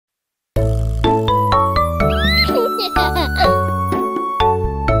Look,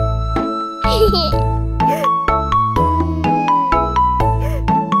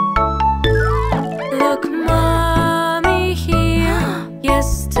 mommy here.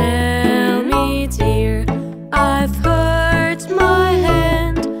 Yes, tell me, dear. I've hurt my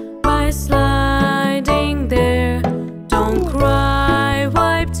hand by sliding there. Don't cry,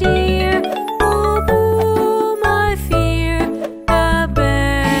 wipe, dear. Boo, boo, my fear. A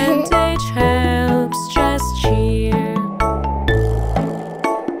bandage helps, just cheer.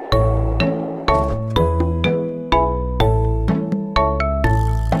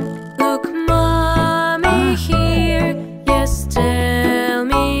 Look, mommy here. Yes, tell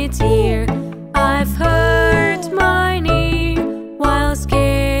me, dear. I've hurt my knee while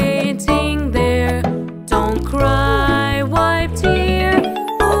skating there. Don't cry, wipe, dear.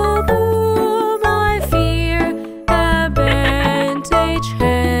 Boo, boo, my fear. A bandage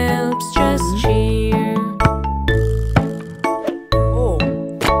helps, just cheer.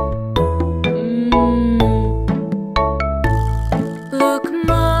 Look,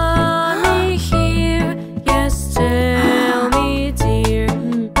 mommy here. Yes, tell me, dear.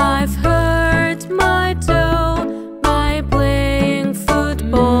 I've hurt my toe by playing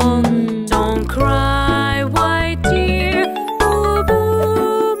football. Don't cry, white dear. Boo,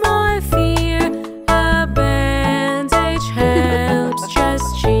 boo, my fear. A bandage helps, just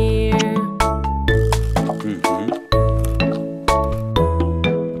cheer.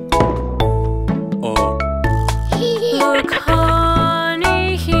 Look,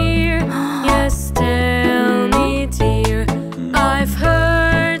 honey here. Yes, tell me, dear. I've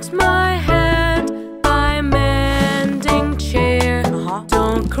hurt my head. I'm mending chair.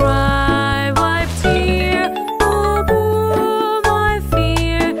 Don't cry, wipe, tear. Boo, boo, my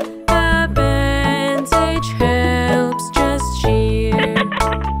fear. A bandage helps, just cheer.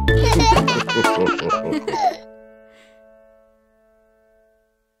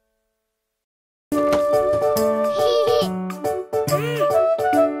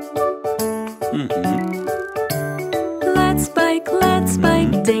 Let's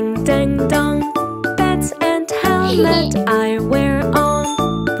bike, ding dang dong. Bats and helmet I wear on.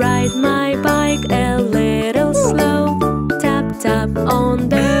 Ride my bike a little slow. Tap tap on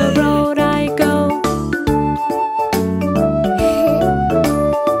the road I go.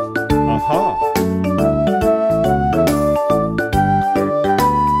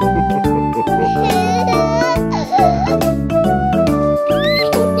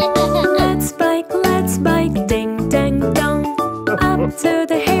 Let's bike, ding dang dong. Up to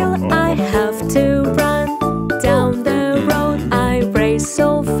the hill I have to run. Down the road I race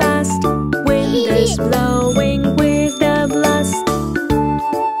so fast. Wind is blowing with the blast.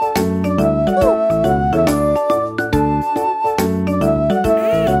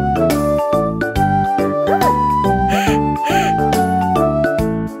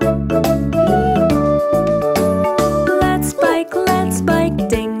 Let's bike,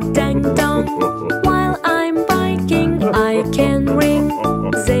 ding dang dong. While I'm biking I can ring.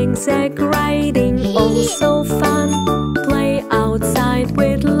 Zigzag riding, oh so fun. Play outside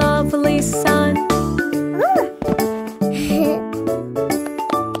with lovely sun.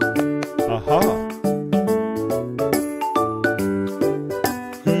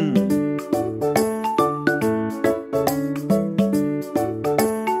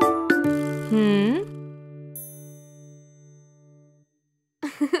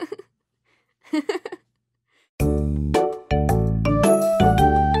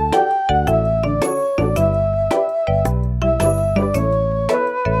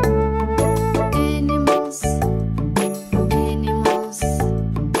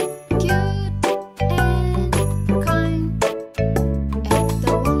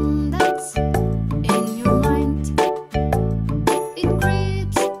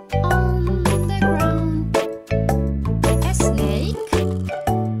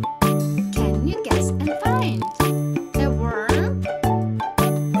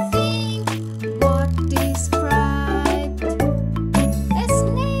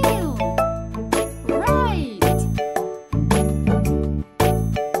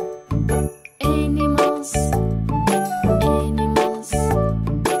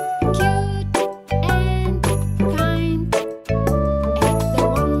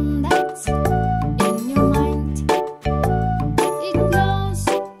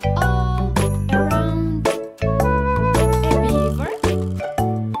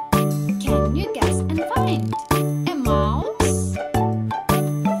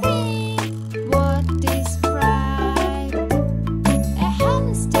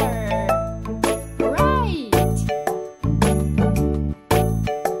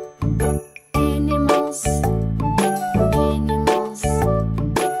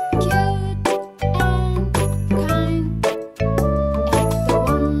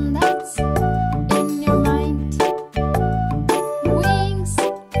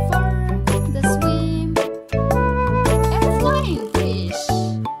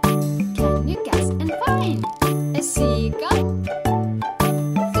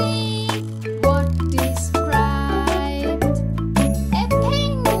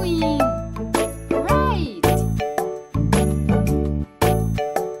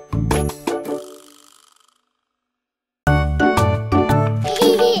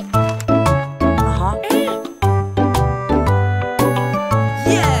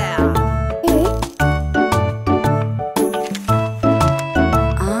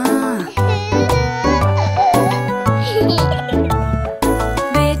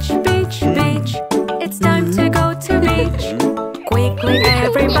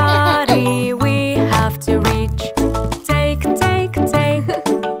 everybody, we have to reach. Take, take, take,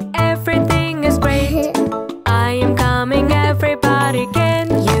 everything is great. I am coming, everybody, can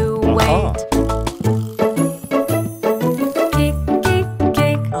you wait? Kick, kick,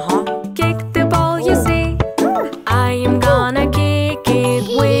 kick, kick the ball you see. I am gonna kick it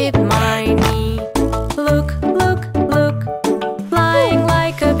with my knee. Look, look, look, flying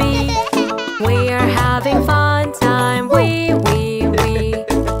like a bee. We are having fun time, we.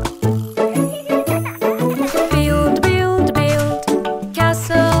 Build, build, build,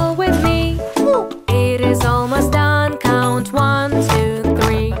 castle with me. It is almost done, count 1, 2,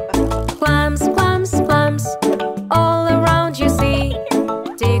 3. Clams, clams, clams, all around you see.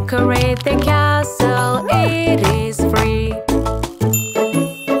 Decorate the castle, it is free.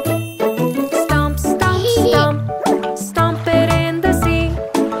 Stomp, stomp, stomp, stomp it in the sea.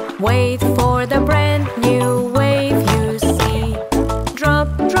 Wait for the brand new wave you see. Drop,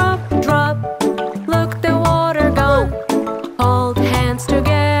 drop, drop, look the water gone. Hold hands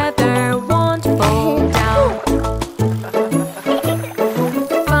together, won't fall down.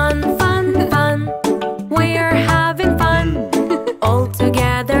 Fun, fun, fun, we are having fun. All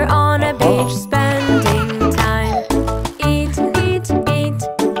together on a beach, spending time. Eat, eat, eat,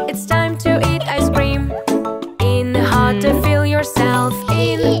 it's time to eat ice cream. In hot to feel yourself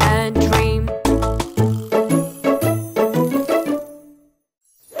in a dream.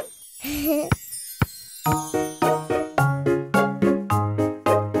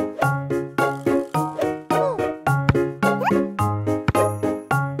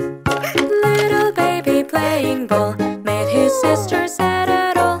 Little baby playing ball made his sister sad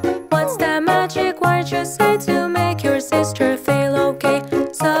at all. What's the magic word you say to make your sister feel okay?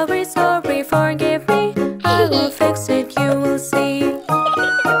 Sorry, sorry, forgive me, I will fix it, you will see.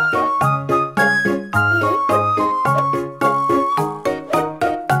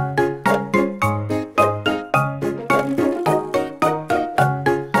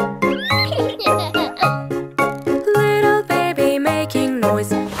 Little baby making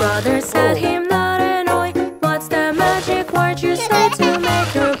noise, brother said him not annoy. What's the magic word you say to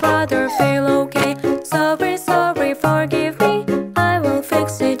make your brother feel okay? Sorry, sorry, forgive me, I will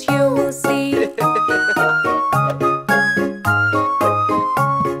fix it, you will see.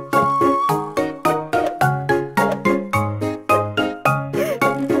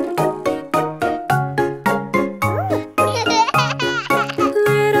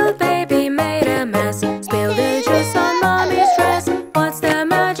 Little baby made a mess, spilled the juice on mommy's dress. What's the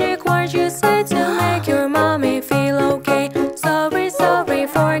magic word you say to make your mommy feel okay? Sorry, sorry,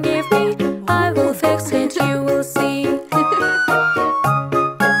 forgive me, I will fix it, you will see.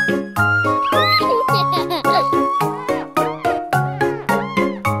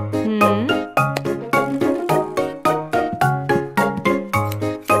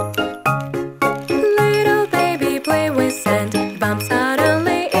 Little baby play with sand, bump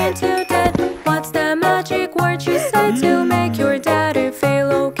suddenly into dead. What's the magic word you say to make your daddy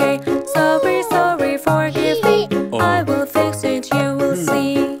feel okay? Sorry, sorry, forgive me, I will fix it, you will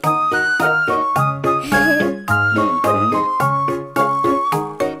see.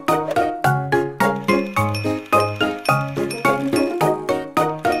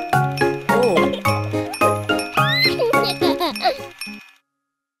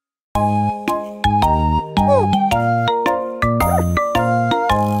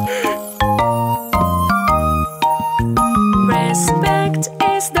 Respect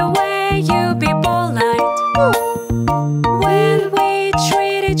is the way you be polite. When we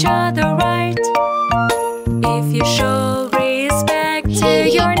treat each other right. If you show respect to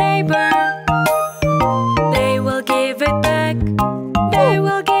your neighbor, they will give it back. They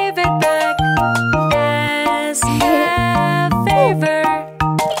will give it back as a favor.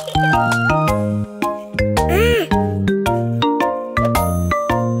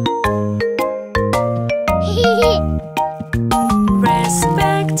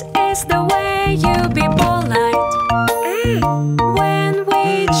 Respect is the way you be polite. When we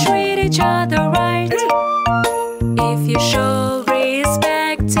treat each other right. If you show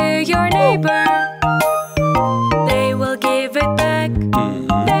respect to your neighbor, they will give it back.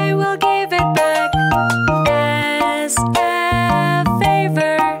 They will give it back as a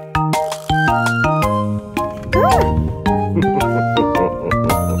favor.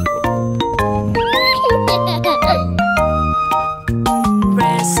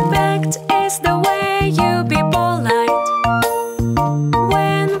 Respect is the way you be polite.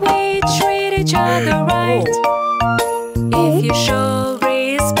 When we treat each other right. If you show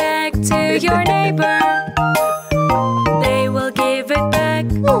respect to your neighbor, they will give it back.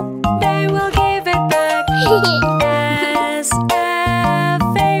 They will give it back as a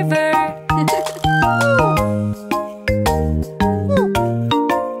favor.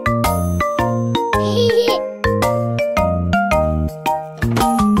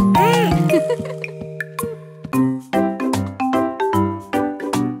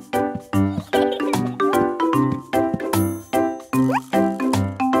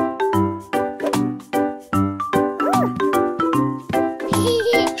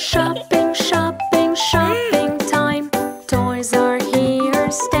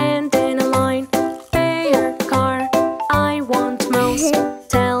 stay.